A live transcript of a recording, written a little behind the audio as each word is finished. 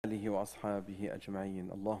آله وأصحابه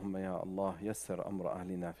أجمعين. اللهم يا الله يسر أمر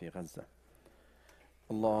أهلنا في غزة،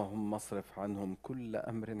 اللهم اصرف عنهم كل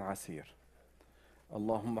أمر عسير،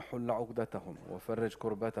 اللهم حل عقدتهم وفرج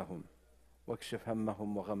كربتهم واكشف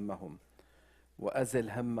همهم وغمهم وأزل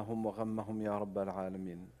همهم وغمهم يا رب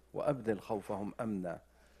العالمين، وأبدل خوفهم أمنا.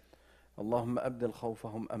 اللهم أبدل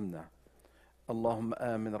خوفهم أمنا، اللهم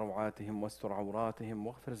آمن روعاتهم واستر عوراتهم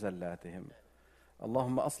واغفر زلاتهم،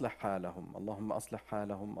 اللهم أصلح حالهم، اللهم أصلح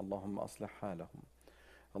حالهم، اللهم أصلح حالهم،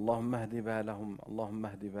 اللهم اهد بالهم، اللهم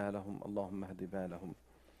اهد بالهم، اللهم اهد بالهم،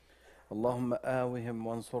 اللهم آوهم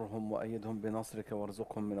وانصرهم وأيدهم بنصرك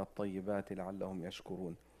وارزقهم من الطيبات لعلهم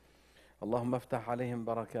يشكرون. اللهم افتح عليهم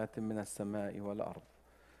بركات من السماء والأرض،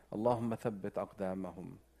 اللهم ثبت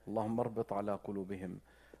أقدامهم، اللهم اربط على قلوبهم،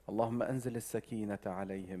 اللهم أنزل السكينة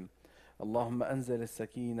عليهم، اللهم أنزل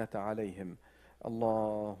السكينة عليهم،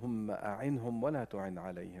 اللهم أعنهم ولا تعن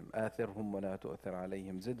عليهم، آثرهم ولا تؤثر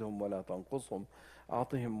عليهم، زدهم ولا تنقصهم،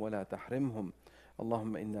 أعطهم ولا تحرمهم.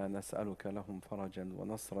 اللهم إنا نسألك لهم فرجا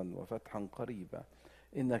ونصرا وفتحا قريبا،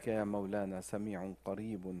 إنك يا مولانا سميع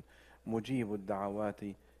قريب مجيب الدعوات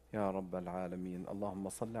يا رب العالمين. اللهم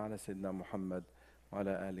صل على سيدنا محمد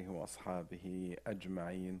وعلى آله وأصحابه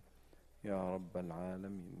أجمعين يا رب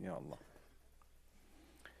العالمين يا الله.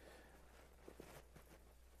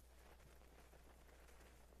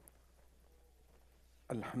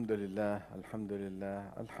 الحمد لله، الحمد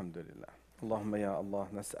لله، الحمد لله. اللهم يا الله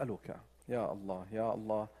نسألك يا الله يا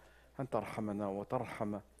الله أن ترحمنا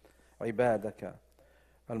وترحم عبادك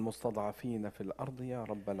المستضعفين في الأرض يا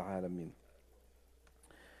رب العالمين.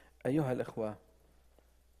 أيها الإخوة،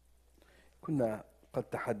 كنا قد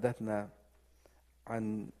تحدثنا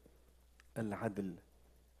عن العدل،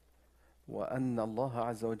 وأن الله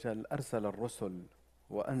عز وجل أرسل الرسل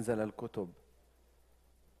وأنزل الكتب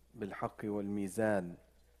بالحق والميزان،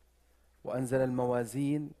 وأنزل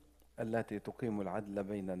الموازين التي تقيم العدل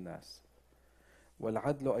بين الناس.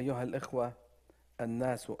 والعدل أيها الإخوة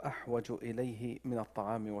الناس أحوج إليه من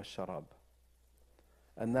الطعام والشراب،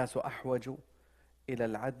 الناس أحوج إلى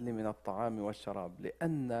العدل من الطعام والشراب،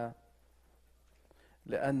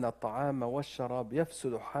 لأن الطعام والشراب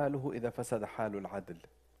يفسد حاله إذا فسد حال العدل.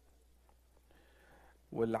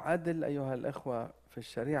 والعدل أيها الإخوة في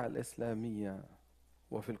الشريعة الإسلامية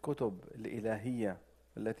وفي الكتب الإلهية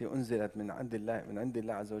التي أنزلت من عند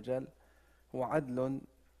الله عز وجل هو عدل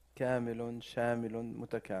كامل شامل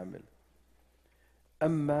متكامل.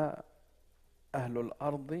 أما أهل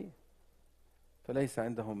الأرض فليس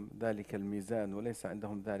عندهم ذلك الميزان وليس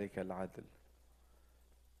عندهم ذلك العدل،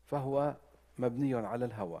 فهو مبني على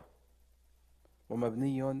الهوى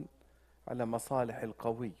ومبني على مصالح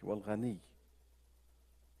القوي والغني،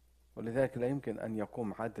 ولذلك لا يمكن أن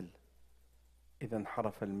يقوم عدل إذا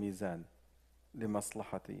انحرف الميزان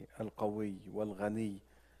لمصلحة القوي والغني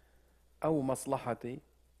أو مصلحة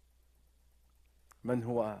من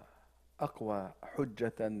هو أقوى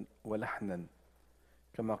حجة ولحنا،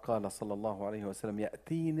 كما قال صلى الله عليه وسلم: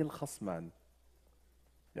 يأتيني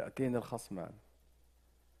الخصمان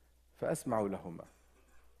فأسمع لهما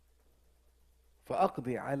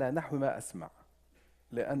فأقضي على نحو ما أسمع،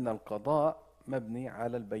 لأن القضاء مبني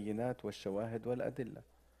على البينات والشواهد والأدلة،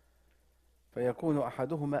 فيكون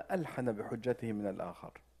أحدهما ألحن بحجته من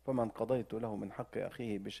الآخر، فمن قضيت له من حق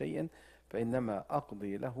أخيه بشيء فإنما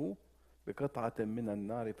أقضي له بقطعة من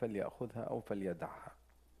النار فليأخذها أو فليدعها.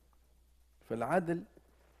 فالعدل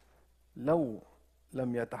لو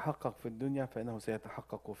لم يتحقق في الدنيا فإنه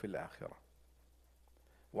سيتحقق في الآخرة.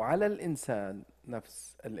 وعلى الإنسان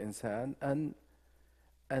نفس الإنسان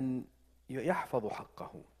أن يحفظ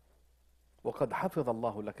حقه، وقد حفظ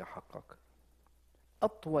الله لك حقك.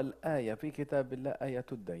 أطول آية في كتاب الله آية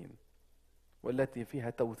الدين، والتي فيها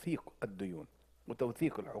توثيق الديون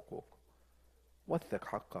وتوثيق الحقوق. وثق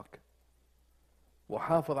حقك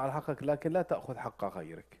وحافظ على حقك، لكن لا تأخذ حق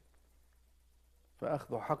غيرك،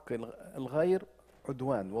 فأخذ حق الغير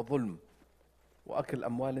عدوان وظلم وأكل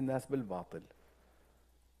أموال الناس بالباطل.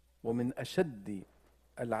 ومن أشد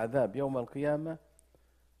العذاب يوم القيامة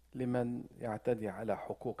لمن يعتدي على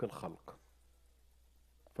حقوق الخلق.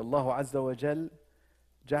 فالله عز وجل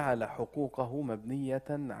جعل حقوقه مبنية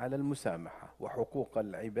على المسامحة، وحقوق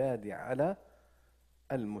العباد على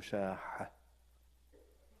المشاحة،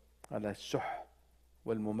 على الشح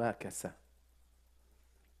والمماكسة.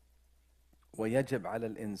 ويجب على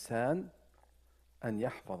الإنسان أن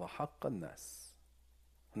يحفظ حق الناس.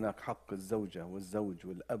 هناك حق الزوجة والزوج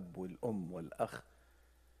والأب والأم والأخ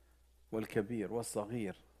والكبير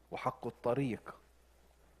والصغير، وحق الطريق،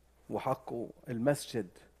 وحق المسجد،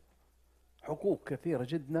 حقوق كثيرة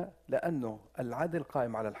جدا، لأنه العدل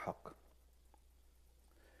قائم على الحق.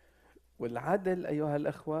 والعدل أيها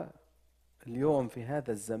الأخوة اليوم في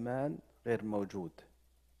هذا الزمان غير موجود،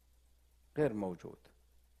 غير موجود.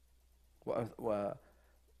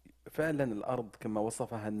 وفعلا الأرض كما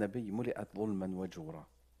وصفها النبي ملئت ظلما وجورا،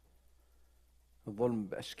 الظلم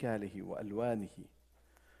بأشكاله وألوانه،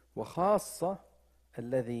 وخاصة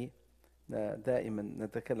الذي دائما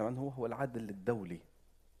نتكلم عنه هو العدل الدولي.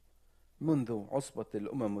 منذ عصبة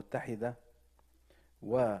الأمم المتحدة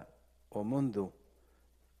ومنذ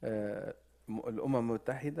الأمم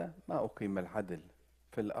المتحدة ما أقيم العدل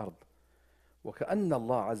في الأرض. وكأن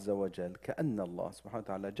الله عز وجل، كأن الله سبحانه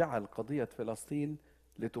وتعالى جعل قضية فلسطين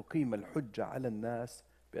لتقيم الحجة على الناس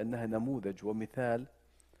بأنها نموذج ومثال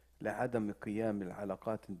لعدم قيام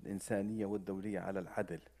العلاقات الإنسانية والدولية على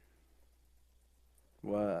العدل،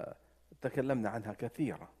 وتكلمنا عنها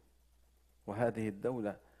كثيرا. وهذه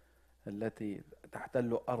الدولة التي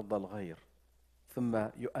تحتل أرض الغير ثم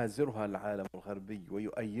يؤازرها العالم الغربي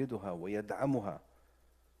ويؤيدها ويدعمها،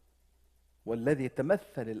 والذي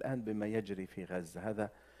تمثل الآن بما يجري في غزة، هذا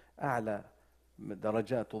أعلى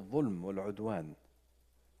درجات الظلم والعدوان،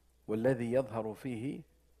 والذي يظهر فيه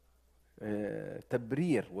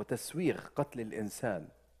تبرير وتسويغ قتل الإنسان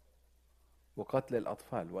وقتل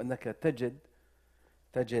الأطفال. وأنك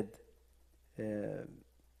تجد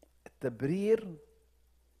التبرير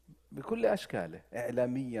بكل أشكاله،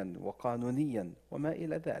 إعلاميا وقانونيا وما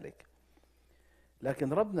إلى ذلك.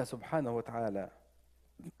 لكن ربنا سبحانه وتعالى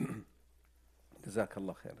جزاك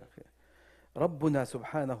الله خير أخي، ربنا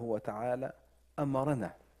سبحانه وتعالى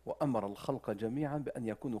أمرنا وأمر الخلق جميعا بأن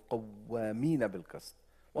يكونوا قوامين بالقسط.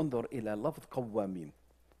 وانظر إلى لفظ قوامين،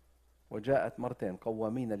 وجاءت مرتين: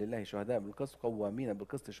 قوامين لله شهداء بالقسط، قوامين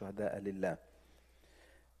بالقسط شهداء لله.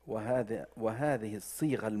 وهذه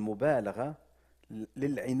الصيغة المبالغة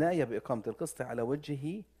للعناية بإقامة القسط على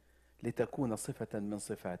وجهه لتكون صفة من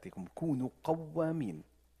صفاتكم، كونوا قوامين،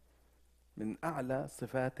 من أعلى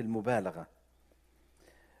صفات المبالغة.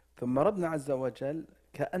 ثم ربنا عز وجل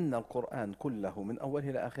كأن القرآن كله من أوله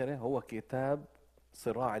إلى آخره هو كتاب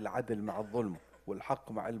صراع العدل مع الظلم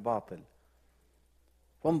والحق مع الباطل.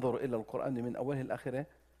 فانظر إلى القرآن من أوله إلى آخره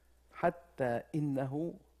حتى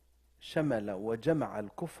إنه شمل وجمع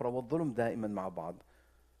الكفر والظلم دائما مع بعض.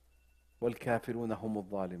 والكافرون هم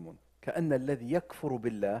الظالمون، كأن الذي يكفر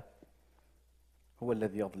بالله هو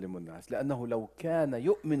الذي يظلم الناس، لأنه لو كان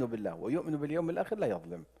يؤمن بالله ويؤمن باليوم الآخر لا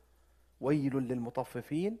يظلم. ويل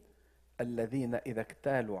للمطففين الذين إذا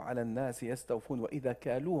اكتالوا على الناس يستوفون وإذا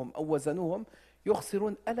كالوهم أو وزنوهم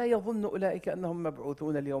يخسرون ألا يظن أولئك أنهم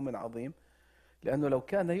مبعوثون ليوم عظيم. لأنه لو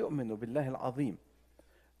كان يؤمن بالله العظيم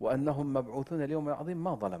وأنهم مبعوثون ليوم عظيم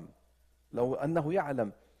ما ظلم، لو أنه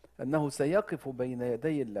يعلم أنه سيقف بين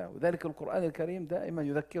يدي الله. وذلك القرآن الكريم دائما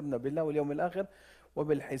يذكرنا بالله واليوم الآخر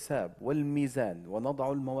وبالحساب والميزان،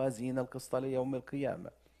 ونضع الموازين القسط ليوم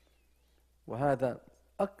القيامة. وهذا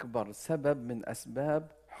أكبر سبب من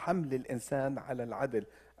أسباب حمل الإنسان على العدل،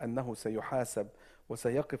 أنه سيحاسب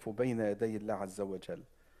وسيقف بين يدي الله عز وجل.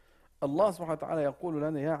 الله سبحانه وتعالى يقول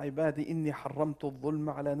لنا: يا عبادي إني حرمت الظلم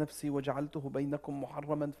على نفسي وجعلته بينكم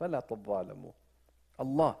محرما فلا تظالموا.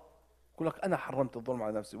 الله يقول لك: أنا حرمت الظلم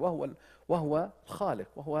على نفسي، وهو الخالق،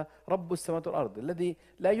 وهو رب السماوات والأرض الذي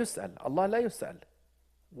لا يسأل. الله لا يسأل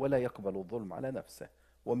ولا يقبل الظلم على نفسه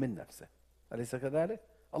ومن نفسه، أليس كذلك؟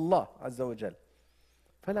 الله عز وجل.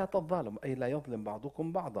 فلا تظالم أي لا يظلم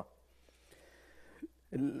بعضكم بعضا.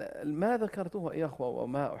 ما ذكرته يا أخوة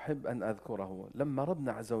وما أحب أن أذكره، لما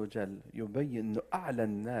ربنا عز وجل يبين أنه أعلى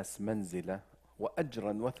الناس منزلة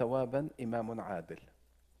وأجرا وثوابا إمام عادل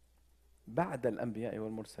بعد الأنبياء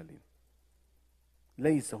والمرسلين.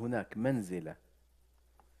 ليس هناك منزلة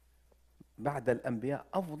بعد الأنبياء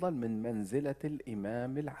أفضل من منزلة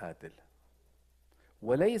الإمام العادل،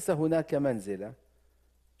 وليس هناك منزلة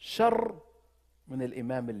شر من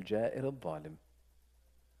الإمام الجائر الظالم.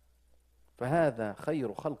 فهذا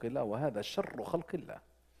خير خلق الله وهذا شر خلق الله،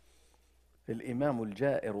 الإمام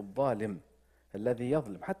الجائر الظالم الذي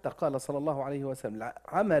يظلم. حتى قال صلى الله عليه وسلم: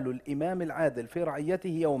 عمل الإمام العادل في رعيته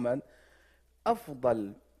يوما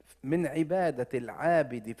أفضل من عبادة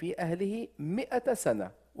العابد في أهله 100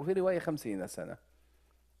 سنة، وفي رواية 50 سنة.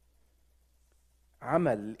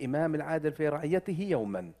 عمل الإمام العادل في رعيته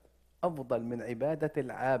يوما أفضل من عبادة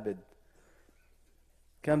العابد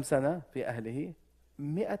كم سنة في أهله؟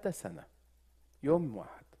 100 سنة، يوم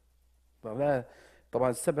واحد. طبعا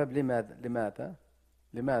السبب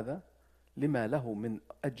لماذا؟ لما له من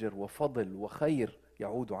أجر وفضل وخير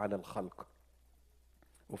يعود على الخلق.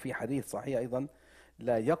 وفي حديث صحيح أيضا: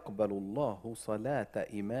 لا يقبل الله صلاة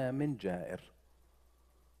إمام جائر،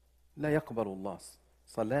 لا يقبل الله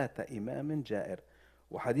صلاة إمام جائر.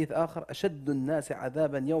 وحديث آخر: أشد الناس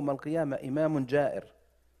عذابا يوم القيامة إمام جائر.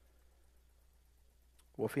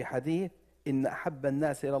 وفي حديث: إن أحب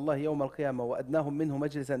الناس إلى الله يوم القيامة وأدناهم منه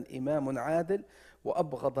مجلسا إمام عادل،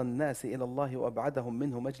 وأبغض الناس إلى الله وأبعدهم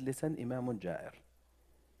منه مجلسا إمام جائر.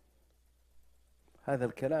 هذا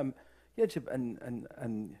الكلام يجب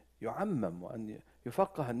أن يعمم وأن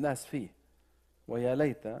يفقه الناس فيه. ويا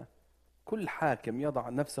ليت كل حاكم يضع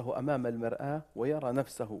نفسه أمام المرآة ويرى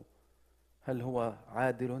نفسه هل هو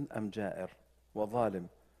عادل أم جائر وظالم.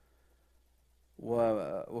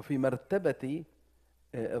 وفي مرتبة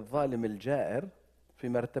الظالم الجائر، في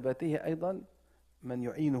مرتبته أيضا من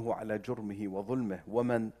يعينه على جرمه وظلمه،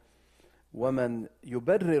 ومن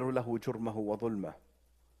يبرر له جرمه وظلمه،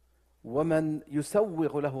 ومن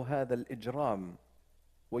يسوغ له هذا الإجرام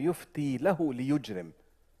ويفتي له ليجرم،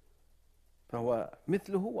 فهو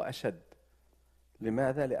مثله وأشد.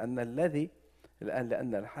 لماذا؟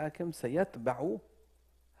 لأن الحاكم سيتبع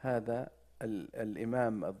هذا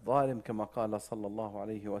الإمام الظالم كما قال صلى الله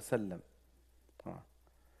عليه وسلم.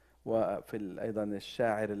 وفي أيضا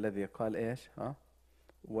الشاعر الذي قال إيش؟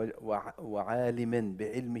 وعالم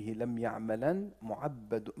بعلمه لم يعملا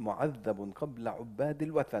معذب قبل عباد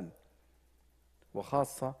الوثن.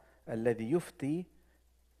 وخاصة الذي يفتي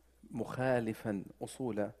مخالفا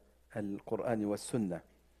أصول القرآن والسنة.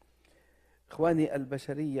 إخواني،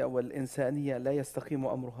 البشرية والإنسانية لا يستقيم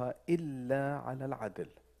أمرها إلا على العدل.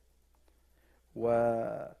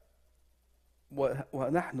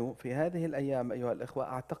 ونحن في هذه الأيام أيها الإخوة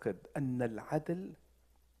أعتقد أن العدل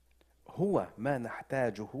هو ما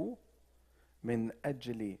نحتاجه من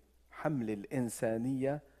أجل حمل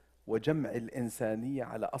الإنسانية وجمع الإنسانية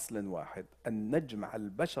على أصل واحد، أن نجمع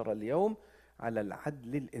البشر اليوم على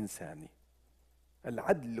العدل الإنساني،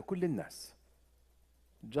 العدل لكل الناس،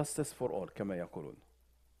 justice for all كما يقولون.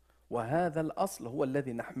 وهذا الأصل هو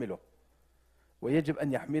الذي نحمله، ويجب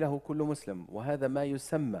أن يحمله كل مسلم. وهذا ما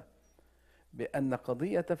يسمى بأن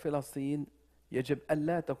قضية فلسطين يجب أن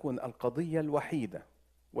لا تكون القضية الوحيدة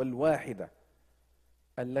والواحدة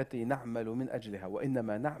التي نعمل من أجلها،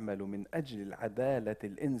 وإنما نعمل من أجل العدالة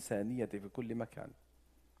الإنسانية في كل مكان.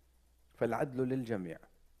 فالعدل للجميع،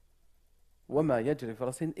 وما يجري في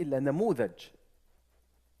فلسطين إلا نموذج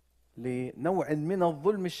لنوع من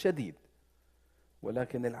الظلم الشديد،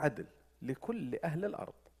 ولكن العدل لكل أهل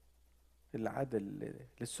الأرض، العدل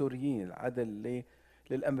للسوريين، العدل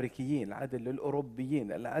للأمريكيين، العدل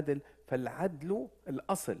للأوروبيين، العدل. فالعدل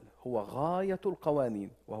الأصل هو غاية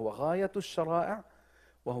القوانين، وهو غاية الشرائع،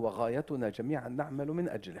 وهو غايتنا جميعا نعمل من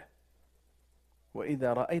أجله.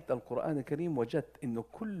 وإذا رأيت القرآن الكريم وجدت أن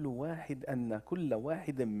كل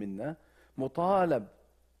واحد منا مطالب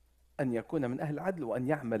أن يكون من أهل العدل، وأن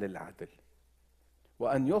يعمل العدل،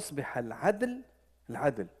 وأن يصبح العدل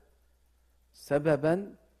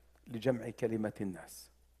سببا لجمع كلمة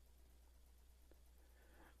الناس.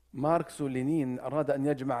 ماركس ولينين أراد أن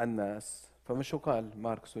يجمع الناس، فمشو قال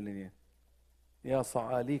ماركس ولينين؟ يا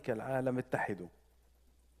صعاليك العالم اتحدوا.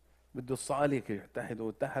 بده الصعاليك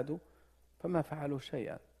يتحدوا فما فعلوا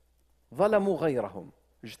شيئا، ظلموا غيرهم،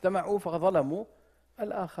 اجتمعوا فظلموا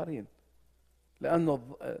الآخرين.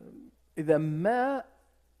 لأنه إذا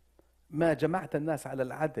ما جمعت الناس على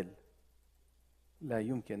العدل لا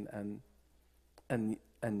يمكن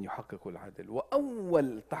أن يحققوا العدل.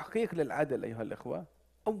 وأول تحقيق للعدل أيها الإخوة،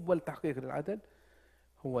 أول تحقيق للعدل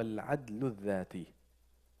هو العدل الذاتي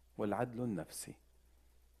والعدل النفسي.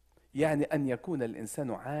 يعني أن يكون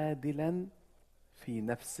الإنسان عادلا في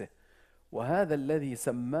نفسه، وهذا الذي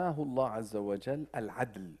سماه الله عز وجل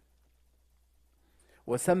العدل،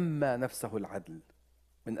 وسمى نفسه العدل.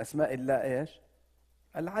 من أسماء الله إيش؟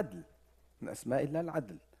 العدل، من أسماء الله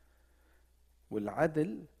العدل.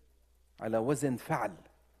 والعدل على وزن فعل.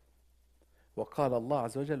 وقال الله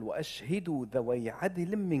عز وجل: وأشهدوا ذوي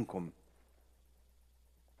عدل منكم.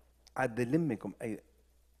 عدل منكم أي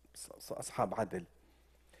أصحاب عدل.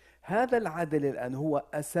 هذا العدل الآن هو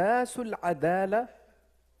أساس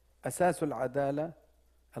العدالة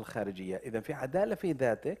الخارجية. إذا في عدالة في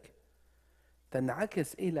ذاتك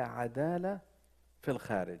تنعكس إلى عدالة في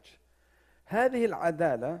الخارج. هذه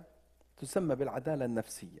العدالة تسمى بالعدالة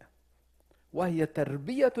النفسية، وهي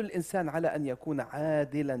تربية الإنسان على أن يكون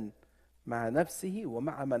عادلا مع نفسه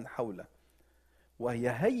ومع من حوله، وهي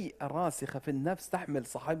هيئة راسخة في النفس تحمل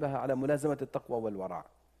صاحبها على ملازمة التقوى والورع.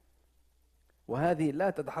 وهذه لا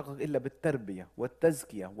تتحقق إلا بالتربية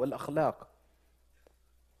والتزكية والأخلاق،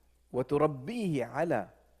 وتربيه على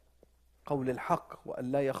قول الحق،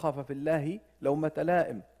 وأن لا يخاف في الله لومة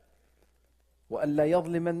لائم، وأن لا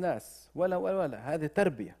يظلم الناس ولا. هذه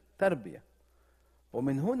تربية.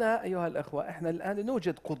 ومن هنا أيها الأخوة إحنا الآن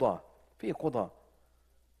نوجد في قضاة،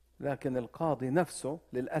 لكن القاضي نفسه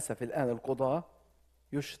للأسف الآن القضاة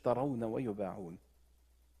يشترون ويباعون.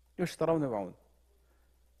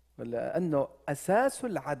 لأنه أساس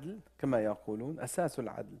العدل كما يقولون، أساس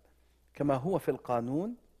العدل كما هو في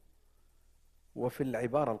القانون وفي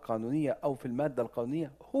العبارة القانونية أو في المادة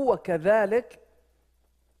القانونية هو كذلك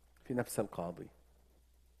في نفس القاضي.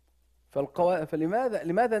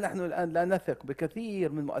 فلماذا نحن الآن لا نثق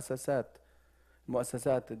بكثير من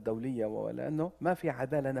المؤسسات الدولية؟ ولأنه ما في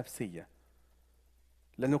عدالة نفسية،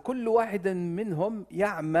 لأنه كل واحد منهم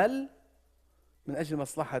يعمل من أجل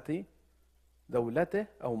مصلحة دولته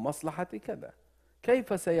أو مصلحة كذا.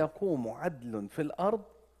 كيف سيقوم عدل في الأرض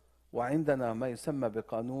وعندنا ما يسمى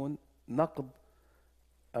بقانون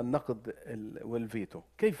النقد والفيتو؟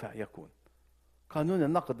 كيف يكون قانون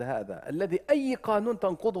النقد هذا الذي أي قانون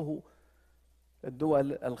تنقضه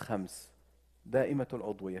الدول الخمس دائمة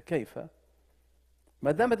العضوية؟ كيف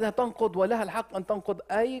ما دامت أنها تنقض ولها الحق أن تنقض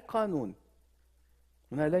أي قانون؟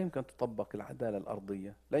 هنا لا يمكن تطبق العدالة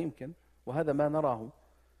الأرضية، لا يمكن، وهذا ما نراه.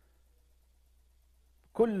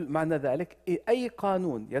 كل معنى ذلك أي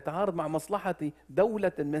قانون يتعارض مع مصلحة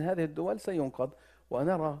دولة من هذه الدول سينقض.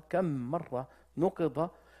 ونرى كم مرة نقض.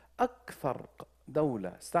 أكثر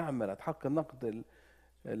دولة استعملت حق النقد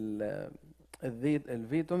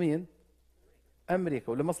الفيتو مين؟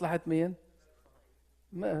 أمريكا. ولمصلحة مين؟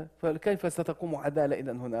 فكيف ستقوم عدالة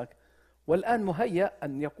إذن هناك؟ والآن مهيأ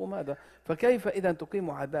أن يقوم هذا، فكيف إذن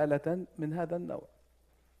تقيم عدالة من هذا النوع؟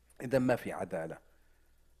 إذن ما في عدالة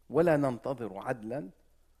ولا ننتظر عدلا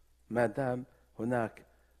ما دام هناك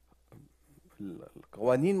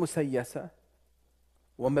القوانين مسيسة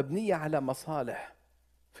ومبنية على مصالح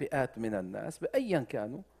فئات من الناس بأيا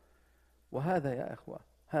كانوا. وهذا يا إخوة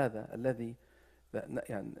هذا الذي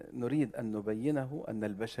يعني نريد أن نبينه، أن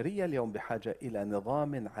البشرية اليوم بحاجة إلى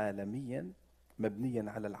نظام عالمي مبني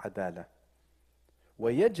على العدالة،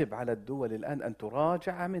 ويجب على الدول الآن أن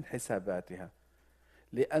تراجع من حساباتها،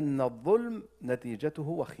 لأن الظلم نتيجته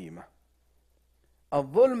وخيمة.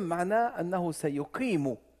 الظلم معناه أنه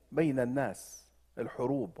سيقيم بين الناس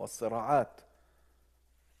الحروب والصراعات،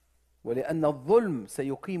 ولأن الظلم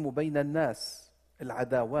سيقيم بين الناس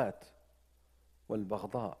العداوات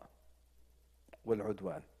والبغضاء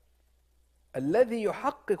والعدوان. الذي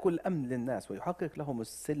يحقق الأمن للناس ويحقق لهم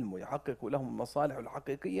السلم ويحقق لهم المصالح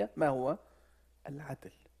الحقيقية ما هو؟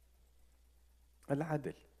 العدل.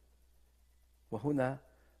 العدل. وهنا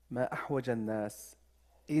ما أحوج الناس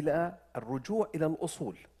إلى الرجوع إلى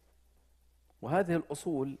الأصول، وهذه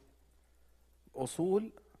الأصول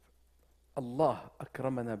أصول الله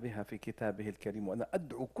أكرمنا بها في كتابه الكريم. وأنا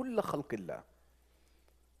أدعو كل خلق الله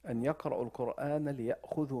أن يقرأوا القرآن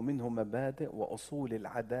ليأخذوا منه مبادئ وأصول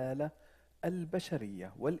العدالة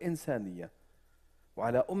البشرية والإنسانية.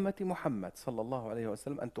 وعلى أمة محمد صلى الله عليه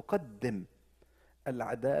وسلم أن تقدم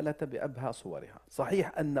العدالة بأبهى صورها.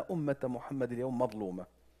 صحيح أن أمة محمد اليوم مظلومة،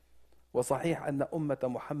 وصحيح أن أمة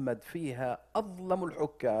محمد فيها أظلم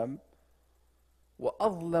الحكام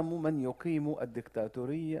وأظلم من يقيم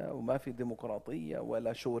الدكتاتورية، وما في ديمقراطية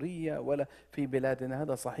ولا شورية ولا في بلادنا،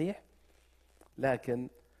 هذا صحيح. لكن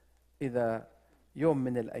إذا يوم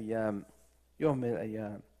من الأيام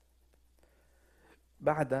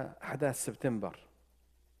بعد أحداث سبتمبر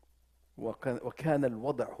وكان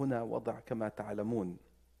الوضع هنا وضع كما تعلمون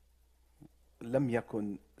لم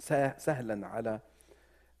يكن سهلا على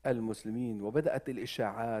المسلمين، وبدأت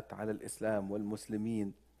الإشاعات على الإسلام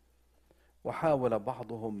والمسلمين، وحاول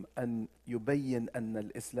بعضهم أن يبين أن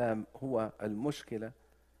الإسلام هو المشكلة.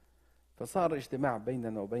 فصار اجتماع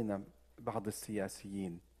بيننا وبين بعض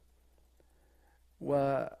السياسيين،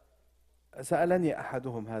 وسألني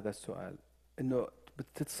أحدهم هذا السؤال، إنه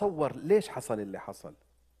بتتصور ليش حصل اللي حصل؟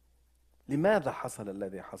 لماذا حصل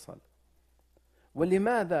الذي حصل؟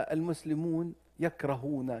 ولماذا المسلمون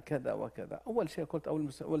يكرهون كذا وكذا؟ أول شيء قلت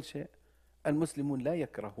أول شيء المسلمون لا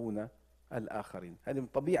يكرهون الآخرين. هذه من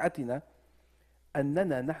طبيعتنا،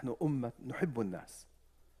 أننا نحن أمة نحب الناس،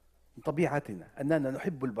 من طبيعتنا أننا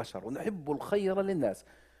نحب البشر ونحب الخير للناس.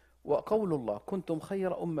 وقول الله كنتم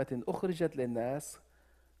خير أمة أخرجت للناس،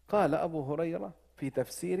 قال أبو هريرة في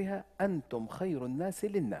تفسيرها أنتم خير الناس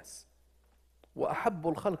للناس وأحب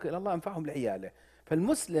الخلق إلى الله أنفعهم لعياله.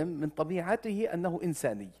 فالمسلم من طبيعته أنه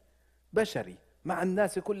إنساني بشري مع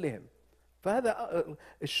الناس كلهم. فهذا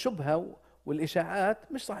الشبهة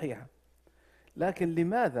والإشاعات مش صحيحة. لكن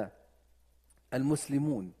لماذا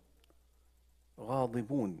المسلمون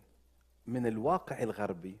غاضبون من الواقع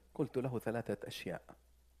الغربي؟ قلت له 3 أشياء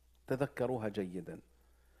تذكروها جيدا.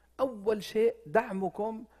 أول شيء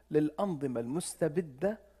دعمكم للأنظمة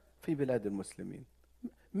المستبدة في بلاد المسلمين.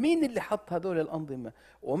 مين اللي حط هذول الأنظمة؟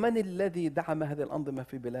 ومن الذي دعم هذه الأنظمة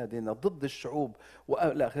في بلادنا ضد الشعوب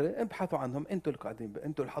والى آخره؟ ابحثوا عنهم، انتوا اللي قاعدين،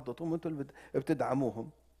 انتوا اللي حطيتوهم، انتوا اللي بتدعموهم.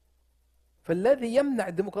 فالذي يمنع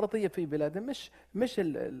الديمقراطية في بلادنا مش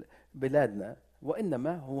بلادنا،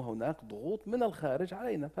 وإنما هو هناك ضغوط من الخارج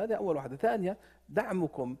علينا. فهذا أول واحدة. ثانيا،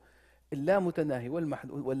 دعمكم اللامتناهي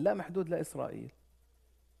واللا محدود لإسرائيل.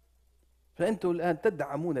 فأنتم الآن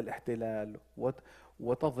تدعمون الاحتلال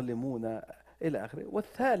وتظلمون إلى آخره.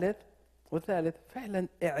 والثالث فعلا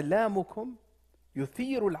إعلامكم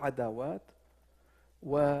يثير العداوات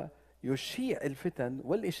ويشيع الفتن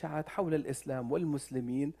والإشاعات حول الإسلام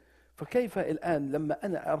والمسلمين. فكيف الآن لما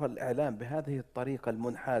أنا أرى الإعلام بهذه الطريقة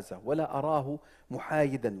المنحازة، ولا أراه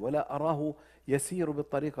محايدا، ولا أراه يسير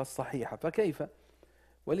بالطريقة الصحيحة، فكيف؟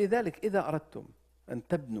 ولذلك إذا أردتم أن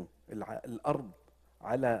تبنوا الأرض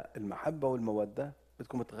على المحبة والمودة،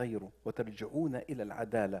 بدكم تغيروا وترجعون إلى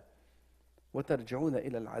العدالة، وترجعون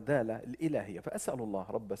إلى العدالة الإلهية. فأسأل الله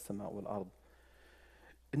رب السماء والأرض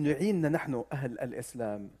أن يعيننا نحن أهل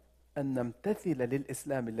الإسلام أن نمتثل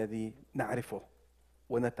للإسلام الذي نعرفه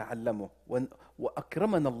ونتعلمه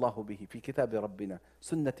وأكرمنا الله به في كتاب ربنا،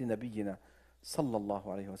 سنة نبينا صلى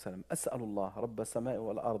الله عليه وسلم. أسأل الله رب السماء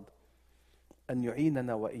والأرض أن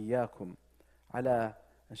يعيننا وإياكم على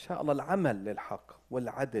إن شاء الله العمل للحق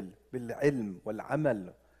والعدل بالعلم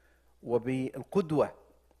والعمل وبالقدوة،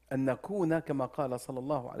 أن نكون كما قال صلى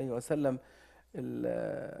الله عليه وسلم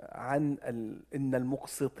إن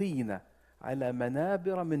المقسطين على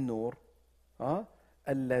منابر من نور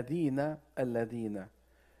الذين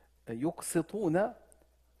يقسطون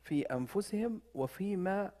في أنفسهم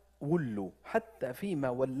وفيما ولوا، حتى فيما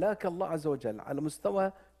ولاك الله عز وجل على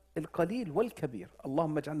مستوى القليل والكبير.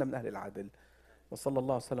 اللهم اجعلنا من أهل العدل. وصلى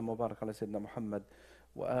الله وسلم وبارك على سيدنا محمد،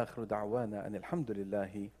 وآخر دعوانا أن الحمد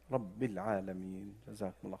لله رب العالمين.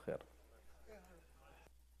 جزاكم الله خير.